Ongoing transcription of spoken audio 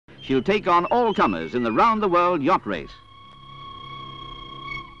she'll take on all comers in the round-the-world yacht race.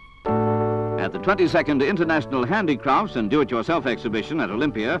 At the 22nd International Handicrafts and Do-It-Yourself exhibition at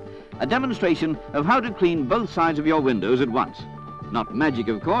Olympia, a demonstration of how to clean both sides of your windows at once. Not magic,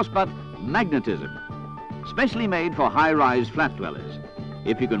 of course, but magnetism. Specially made for high-rise flat dwellers.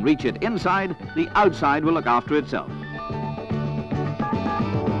 If you can reach it inside, the outside will look after itself.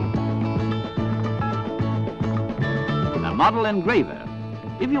 A model engraver.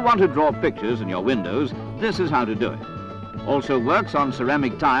 If you want to draw pictures in your windows, this is how to do it. Also works on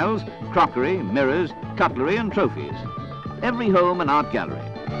ceramic tiles, crockery, mirrors, cutlery and trophies. Every home an art gallery.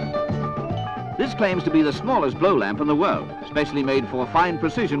 This claims to be the smallest blow lamp in the world, specially made for fine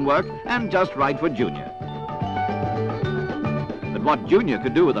precision work and just right for Junior. But what Junior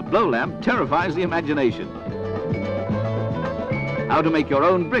could do with a blow lamp terrifies the imagination. How to make your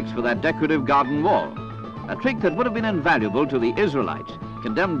own bricks for that decorative garden wall. A trick that would have been invaluable to the Israelites,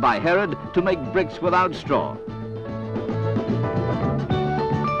 condemned by Herod to make bricks without straw.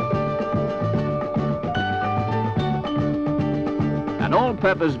 An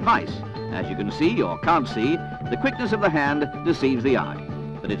all-purpose vice. As you can see or can't see, the quickness of the hand deceives the eye.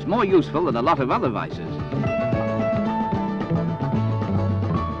 But it's more useful than a lot of other vices.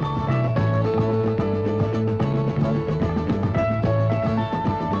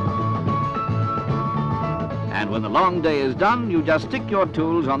 And when the long day is done, you just stick your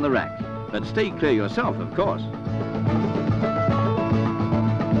tools on the rack. But stay clear yourself, of course.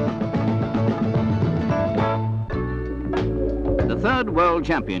 The third World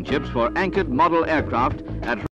Championships for anchored model aircraft at